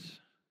Jesus.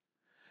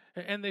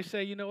 And they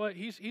say, you know what?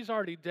 He's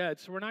already dead,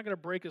 so we're not going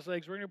to break his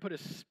legs. We're going to put a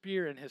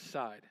spear in his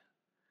side.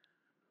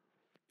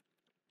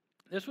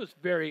 This was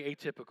very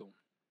atypical.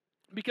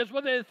 Because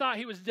whether they thought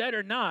he was dead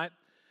or not,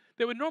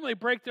 they would normally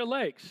break their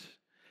legs.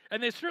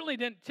 And they certainly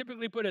didn't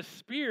typically put a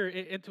spear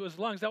into his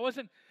lungs. That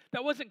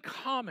wasn't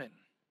common.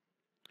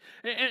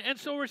 And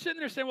so we're sitting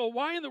there saying, well,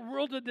 why in the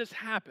world did this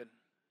happen?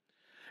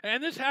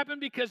 And this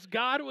happened because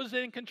God was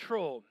in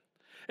control.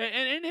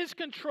 And in his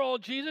control,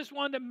 Jesus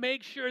wanted to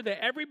make sure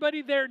that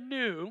everybody there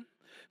knew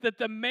that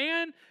the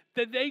man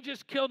that they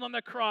just killed on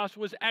the cross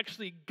was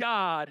actually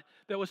God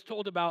that was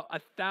told about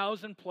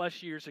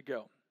 1,000+ years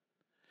ago.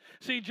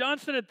 See, John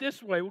said it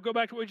this way. We'll go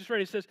back to what we just read.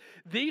 He says,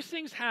 these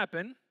things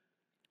happen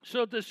so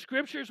that the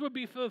scriptures would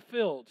be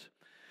fulfilled.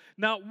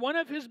 Not one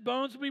of his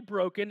bones will be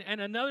broken,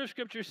 and another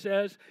scripture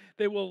says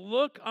they will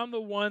look on the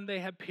one they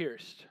have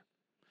pierced.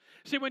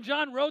 See, when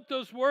John wrote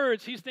those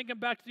words, he's thinking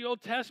back to the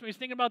Old Testament. He's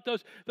thinking about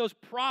those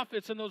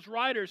prophets and those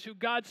writers who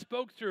God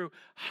spoke through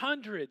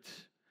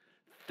hundreds,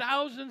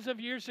 thousands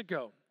of years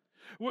ago.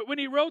 When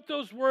he wrote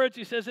those words,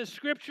 he says, as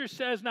Scripture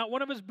says, not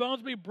one of his bones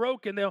will be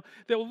broken.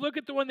 They'll look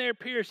at the one they are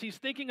pierced. He's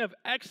thinking of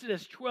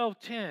Exodus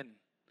 12:10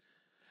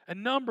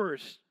 and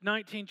Numbers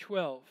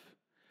 19:12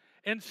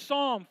 and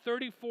Psalm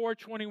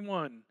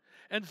 34:21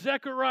 and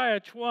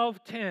Zechariah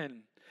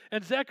 12:10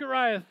 and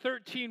Zechariah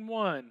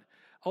 13:1,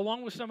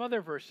 along with some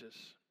other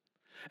verses.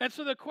 And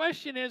so the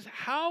question is,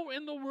 how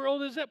in the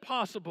world is it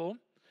possible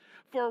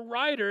for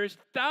writers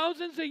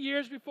thousands of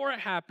years before it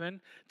happened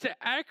to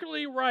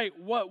accurately write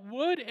what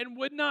would and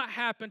would not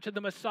happen to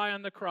the Messiah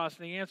on the cross?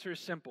 And the answer is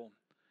simple.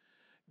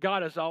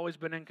 God has always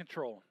been in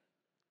control.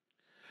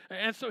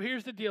 And so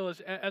here's the deal,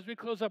 is as we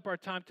close up our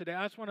time today,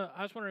 I just want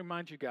to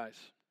remind you guys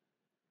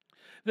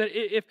that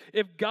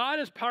if God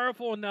is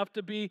powerful enough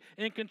to be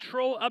in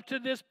control up to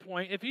this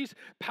point, if he's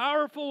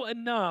powerful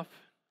enough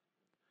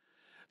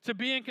to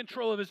be in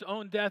control of his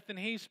own death, and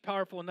he's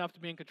powerful enough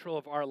to be in control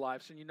of our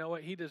lives. And you know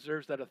what? He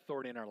deserves that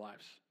authority in our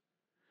lives.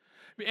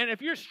 And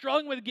if you're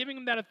struggling with giving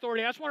him that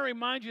authority, I just want to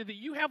remind you that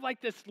you have like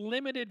this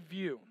limited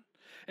view.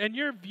 And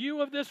your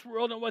view of this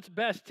world and what's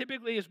best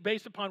typically is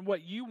based upon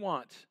what you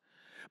want.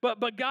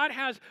 But God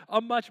has a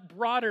much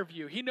broader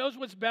view. He knows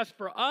what's best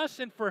for us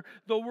and for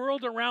the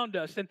world around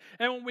us. And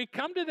when we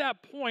come to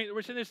that point,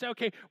 we're saying this,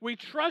 okay, we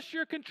trust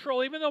your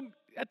control, even though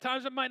at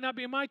times it might not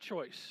be my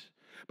choice.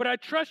 But I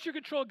trust your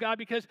control, God,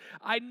 because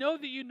I know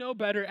that you know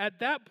better. At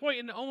that point,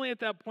 and only at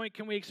that point,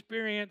 can we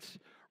experience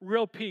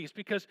real peace.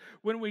 Because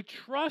when we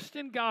trust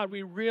in God,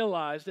 we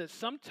realize that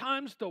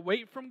sometimes the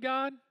wait from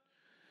God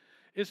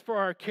is for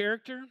our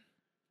character.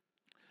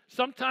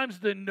 Sometimes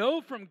the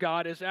no from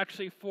God is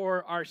actually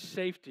for our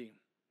safety.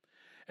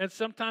 And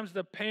sometimes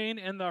the pain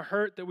and the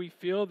hurt that we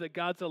feel that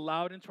God's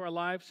allowed into our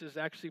lives is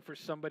actually for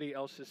somebody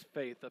else's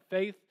faith. A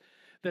faith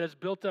that is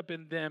built up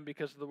in them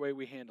because of the way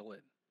we handle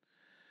it.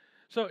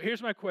 So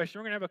here's my question.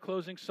 We're going to have a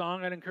closing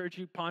song. I'd encourage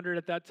you to ponder it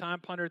at that time,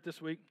 ponder it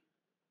this week.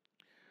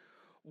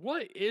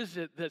 What is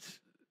it that's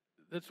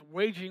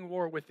waging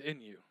war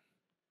within you?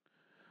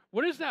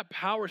 What is that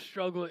power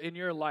struggle in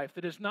your life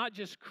that is not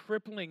just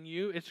crippling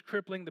you, it's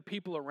crippling the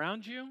people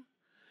around you,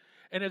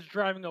 and it's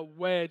driving a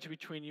wedge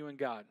between you and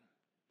God?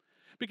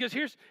 Because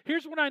here's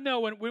what I know.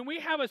 When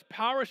we have a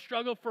power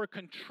struggle for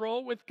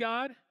control with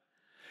God,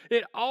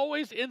 it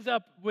always ends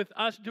up with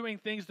us doing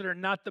things that are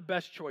not the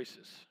best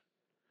choices.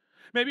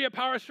 Maybe a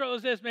power struggle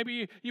is this.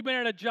 Maybe you've been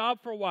at a job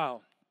for a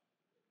while,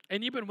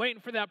 and you've been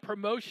waiting for that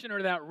promotion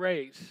or that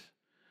raise,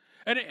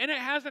 and it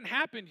hasn't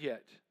happened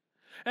yet.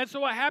 And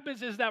so what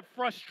happens is that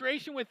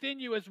frustration within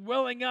you is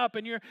welling up,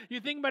 and you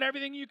think about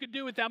everything you could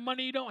do with that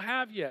money you don't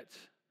have yet.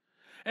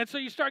 And so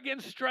you start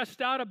getting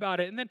stressed out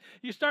about it, and then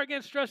you start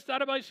getting stressed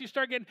out about it, so you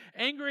start getting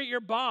angry at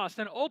your boss,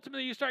 and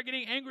ultimately you start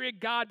getting angry at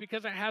God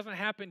because it hasn't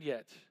happened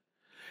yet.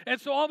 And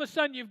so all of a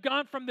sudden, you've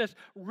gone from this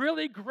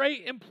really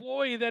great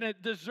employee that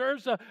it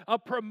deserves a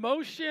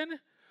promotion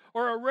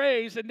or a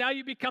raise, and now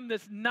you become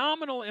this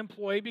nominal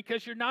employee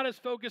because you're not as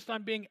focused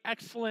on being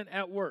excellent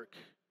at work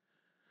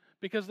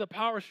because of the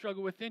power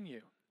struggle within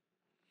you.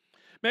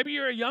 Maybe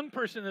you're a young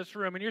person in this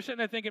room, and you're sitting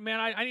there thinking, man,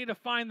 I need to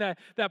find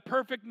that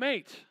perfect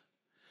mate.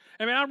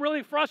 I mean, I'm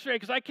really frustrated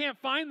because I can't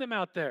find them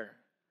out there.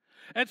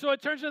 And so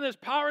it turns into this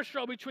power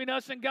struggle between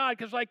us and God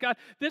because, like, God,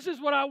 this is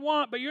what I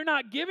want, but you're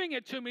not giving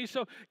it to me.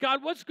 So,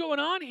 God, what's going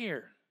on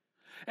here?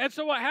 And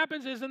so what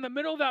happens is in the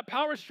middle of that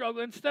power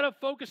struggle, instead of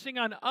focusing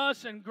on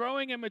us and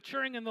growing and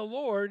maturing in the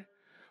Lord,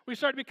 we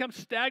start to become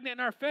stagnant in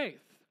our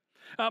faith.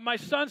 My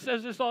son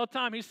says this all the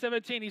time. He's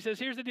 17. He says,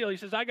 here's the deal. He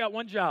says, I got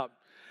one job.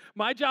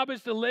 My job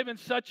is to live in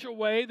such a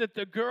way that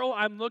the girl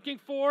I'm looking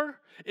for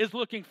is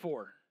looking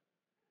for.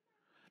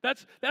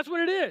 That's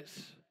what it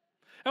is.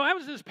 And what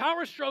happens is this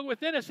power struggle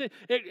within us,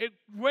 it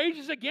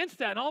wages against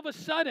that. And all of a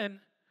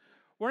sudden,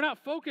 we're not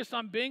focused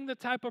on being the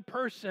type of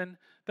person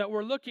that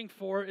we're looking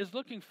for is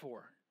looking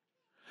for.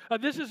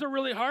 This is a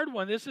really hard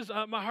one.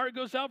 My heart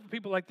goes out for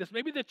people like this.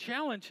 Maybe the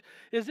challenge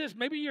is this.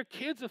 Maybe your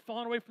kids have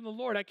fallen away from the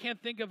Lord. I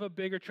can't think of a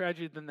bigger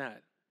tragedy than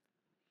that.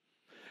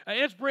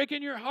 It's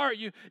breaking your heart.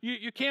 You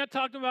can't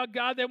talk to them about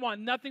God. They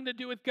want nothing to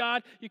do with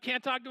God. You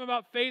can't talk to them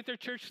about faith or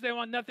church. They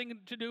want nothing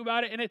to do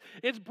about it. And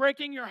it's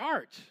breaking your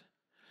heart.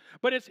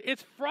 But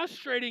it's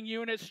frustrating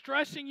you, and it's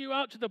stressing you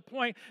out to the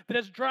point that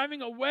it's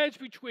driving a wedge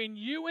between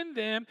you and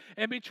them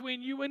and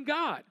between you and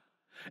God.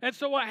 And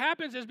so what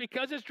happens is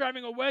because it's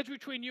driving a wedge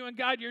between you and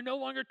God, you're no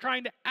longer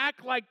trying to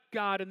act like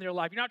God in their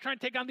life. You're not trying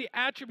to take on the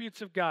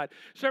attributes of God.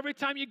 So every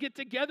time you get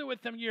together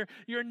with them,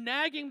 you're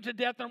nagging to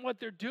death on what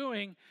they're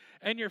doing,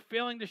 and you're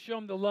failing to show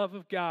them the love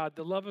of God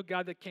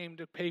that came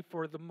to pay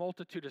for the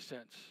multitude of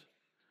sins.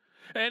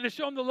 And to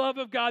show them the love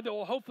of God that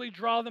will hopefully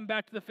draw them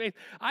back to the faith.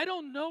 I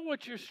don't know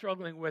what you're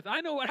struggling with. I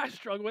know what I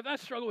struggle with. I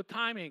struggle with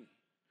timing.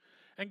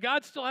 And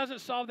God still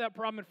hasn't solved that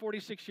problem in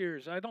 46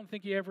 years. I don't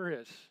think he ever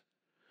is.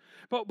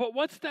 But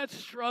what's that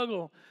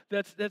struggle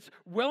that's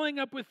welling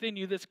up within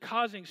you that's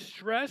causing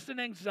stress and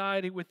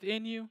anxiety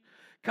within you,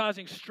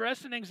 causing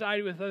stress and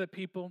anxiety with other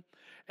people,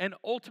 and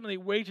ultimately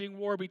waging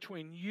war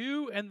between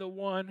you and the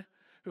one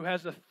who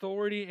has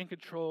authority and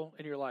control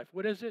in your life?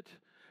 What is it?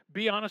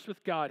 Be honest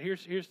with God.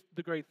 Here's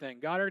the great thing.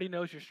 God already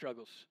knows your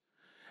struggles.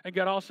 And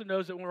God also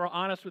knows that when we're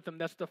honest with Him,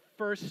 that's the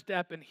first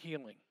step in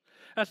healing.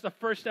 That's the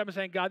first step in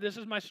saying, God, this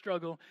is my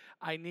struggle.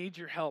 I need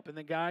your help. And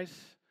then, guys,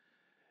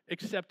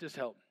 accept His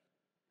help.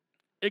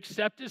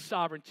 Accept His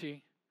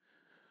sovereignty.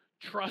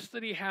 Trust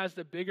that He has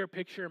the bigger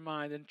picture in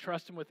mind, and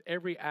trust Him with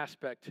every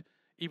aspect,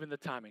 even the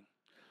timing.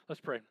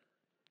 Let's pray.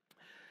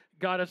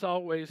 God, as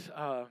always,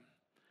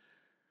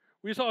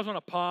 we just always want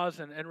to pause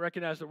and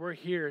recognize that we're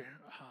here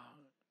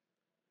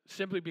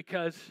simply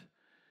because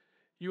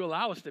you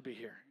allow us to be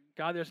here.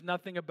 God, there's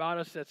nothing about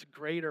us that's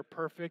great or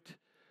perfect,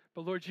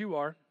 but Lord, you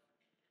are.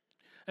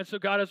 And so,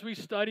 God, as we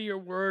study your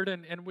word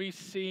and we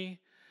see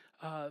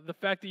the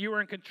fact that you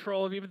are in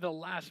control of even the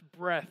last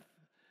breath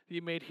that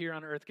you made here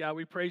on earth, God,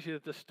 we praise you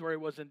that the story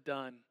wasn't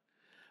done,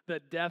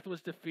 that death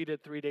was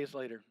defeated 3 days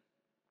later.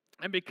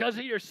 And because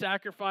of your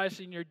sacrifice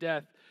and your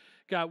death,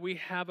 God, we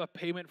have a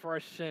payment for our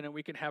sin and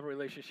we can have a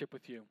relationship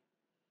with you.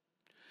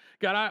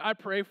 God, I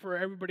pray for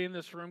everybody in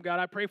this room. God,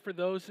 I pray for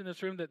those in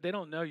this room that they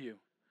don't know you.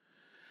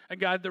 And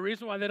God, the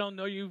reason why they don't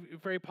know you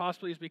very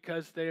possibly is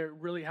because they're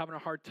really having a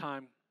hard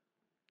time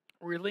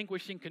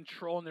relinquishing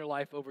control in their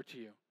life over to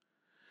you.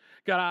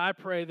 God, I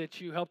pray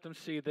that you help them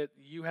see that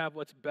you have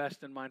what's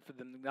best in mind for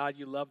them. God,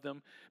 you love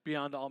them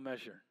beyond all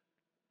measure.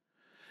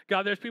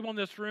 God, there's people in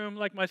this room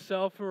like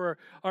myself who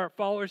are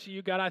followers of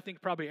you. God, I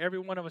think probably every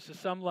one of us at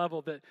some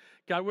level that,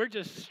 God, we're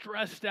just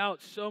stressed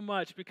out so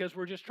much because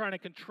we're just trying to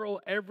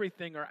control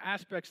everything or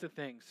aspects of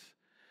things.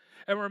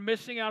 And we're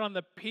missing out on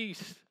the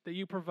peace that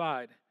you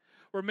provide.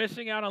 We're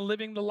missing out on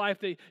living the life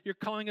that you're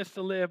calling us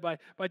to live by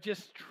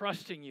just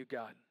trusting you,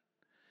 God.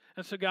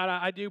 And so, God,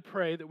 I do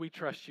pray that we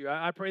trust you.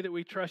 I pray that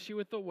we trust you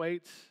with the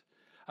weights.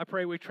 I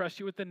pray we trust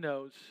you with the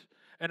no's.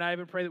 And I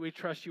even pray that we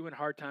trust you when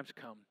hard times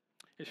come.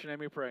 In your name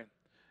we pray.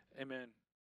 Amen.